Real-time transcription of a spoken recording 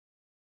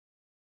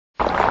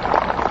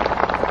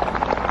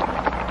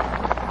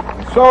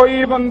So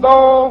even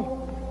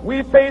though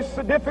we face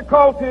the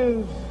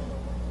difficulties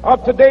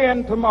of today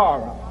and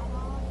tomorrow,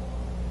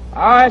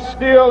 I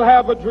still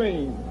have a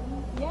dream.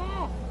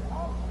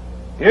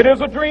 It is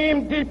a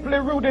dream deeply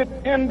rooted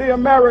in the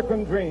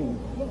American dream.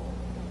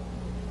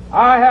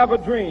 I have a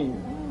dream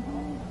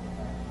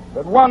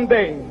that one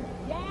day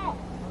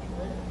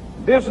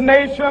this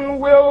nation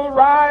will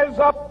rise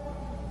up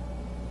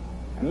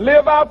and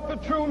live out the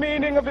true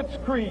meaning of its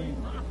creed.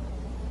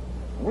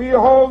 We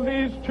hold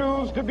these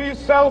truths to be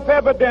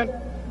self-evident,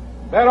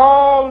 that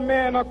all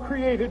men are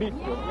created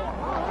equal.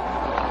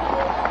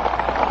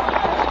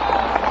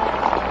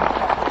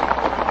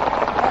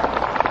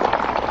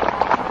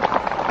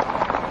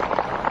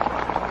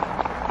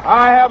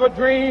 I have a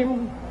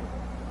dream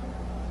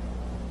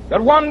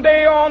that one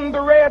day on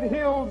the red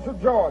hills of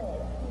Georgia,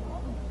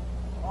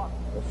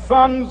 the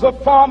sons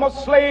of former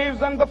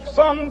slaves and the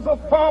sons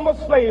of former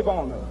slave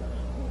owners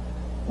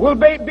will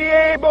be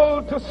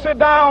able to sit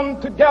down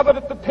together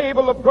at the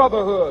table of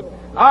brotherhood.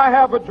 I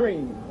have a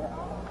dream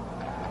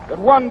that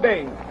one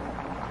day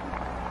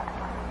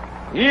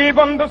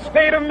even the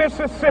state of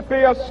Mississippi,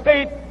 a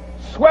state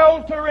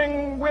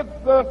sweltering with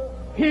the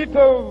heat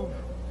of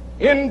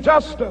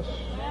injustice,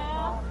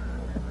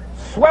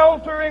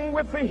 sweltering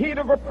with the heat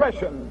of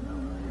oppression,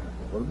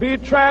 will be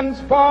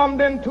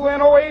transformed into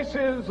an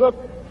oasis of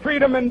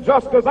freedom and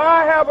justice.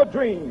 I have a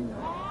dream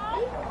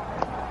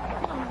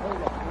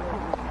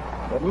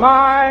that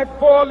my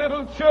 4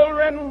 little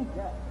children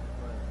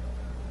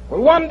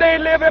will one day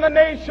live in a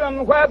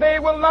nation where they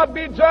will not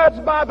be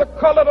judged by the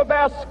color of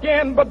their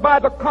skin, but by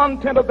the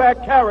content of their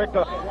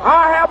character.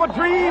 I have a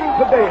dream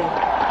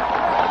today.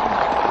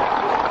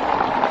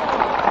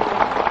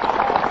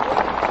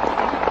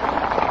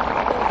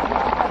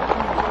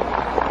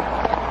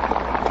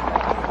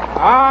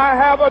 I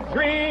have a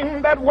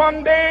dream that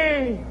one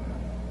day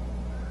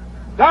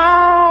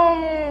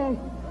down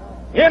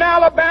in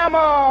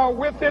Alabama,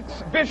 with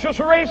its vicious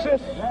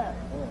racists,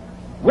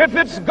 with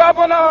its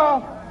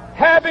governor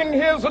having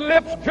his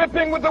lips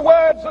dripping with the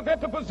words of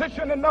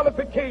interposition and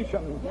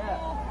nullification,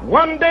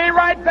 one day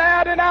right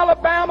there in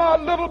Alabama,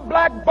 little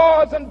black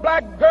boys and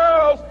black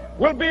girls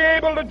will be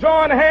able to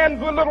join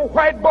hands with little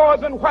white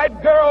boys and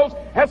white girls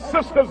as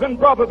sisters and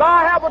brothers.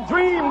 I have a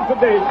dream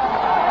today.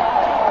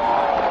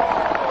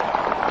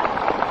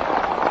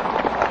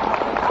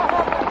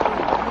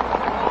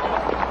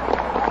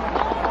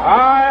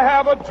 I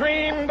have a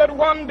dream that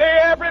one day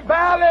every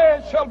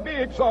valley shall be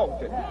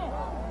exalted,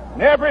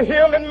 and every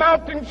hill and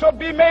mountain shall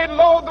be made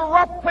low. The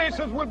rough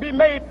places will be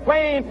made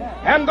plain,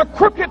 and the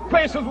crooked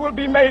places will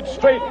be made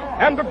straight,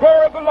 and the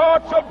glory of the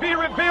Lord shall be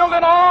revealed,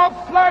 and all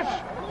flesh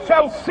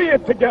shall see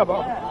it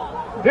together.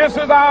 This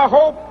is our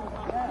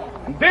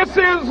hope. This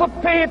is a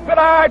faith that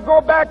I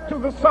go back to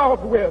the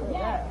South with.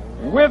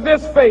 With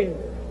this faith,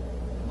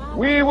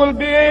 we will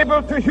be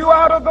able to hew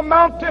out of the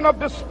mountain of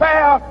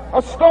despair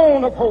a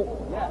stone of hope.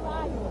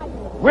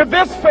 With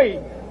this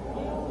faith,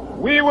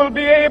 we will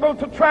be able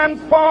to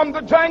transform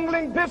the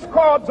jangling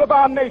discords of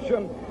our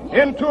nation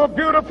into a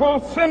beautiful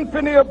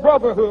symphony of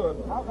brotherhood.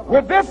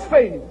 With this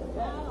faith,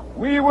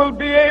 we will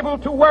be able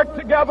to work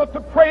together,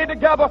 to pray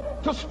together,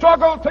 to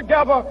struggle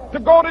together, to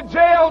go to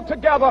jail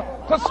together,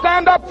 to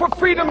stand up for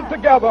freedom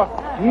together,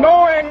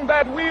 knowing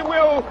that we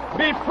will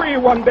be free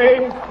one day.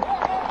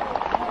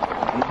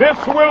 This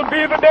will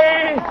be the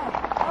day.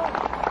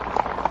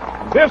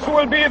 This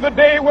will be the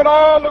day when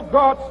all of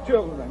God's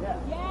children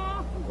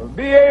will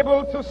be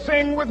able to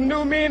sing with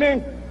new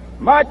meaning,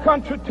 my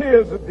country,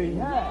 tears of thee.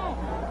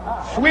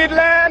 Sweet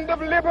land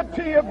of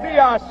liberty, of thee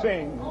I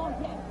sing.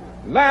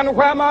 Land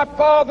where my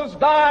fathers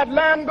died,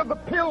 land of the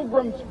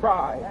pilgrim's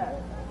pride.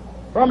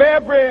 From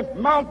every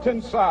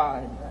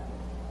mountainside,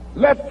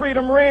 let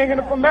freedom ring. And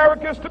if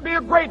America is to be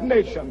a great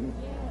nation,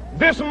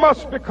 this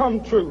must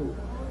become true.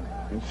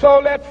 And so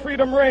let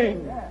freedom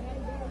ring.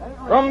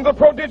 From the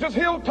prodigious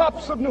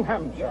hilltops of New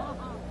Hampshire,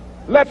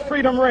 let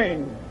freedom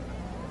ring.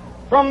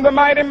 From the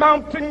mighty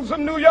mountains of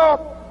New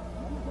York,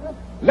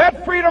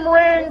 let freedom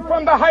ring.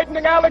 From the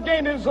heightening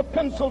Alleghenies of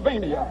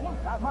Pennsylvania,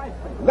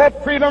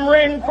 let freedom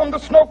ring. From the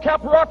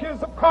snow-capped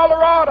Rockies of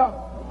Colorado,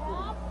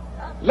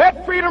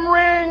 let freedom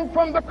ring.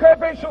 From the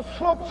curvaceous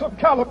slopes of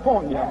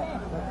California.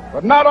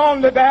 But not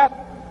only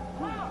that,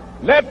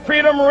 let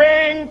freedom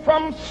ring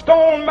from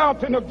Stone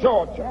Mountain of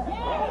Georgia.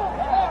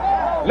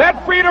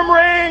 Let freedom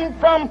ring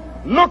from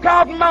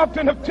Lookout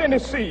Mountain of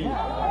Tennessee.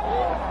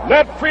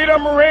 Let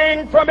freedom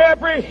ring from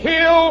every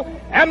hill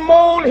and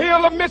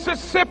molehill of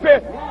Mississippi,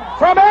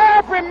 from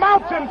every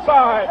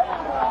mountainside.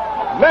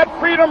 Let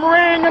freedom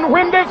ring. And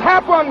when this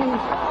happens,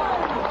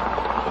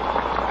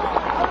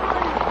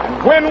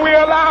 and when we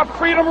allow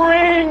freedom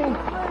ring,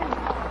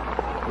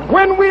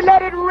 when we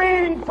let it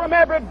ring from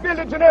every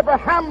village and every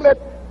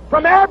hamlet,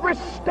 from every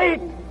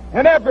state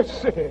and every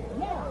city,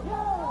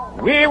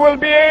 we will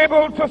be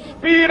able to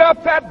speed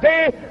up that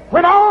day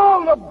when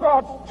all of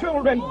God's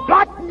children,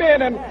 black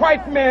men and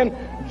white men,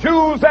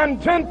 Jews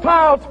and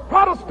Gentiles,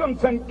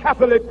 Protestants and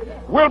Catholics,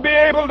 will be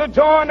able to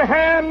join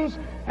hands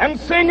and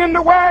singing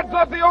the words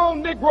of the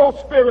old Negro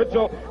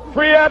spiritual.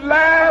 Free at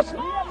last,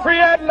 free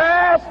at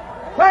last.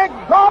 Thank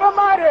God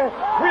Almighty,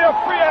 we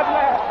are free at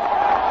last.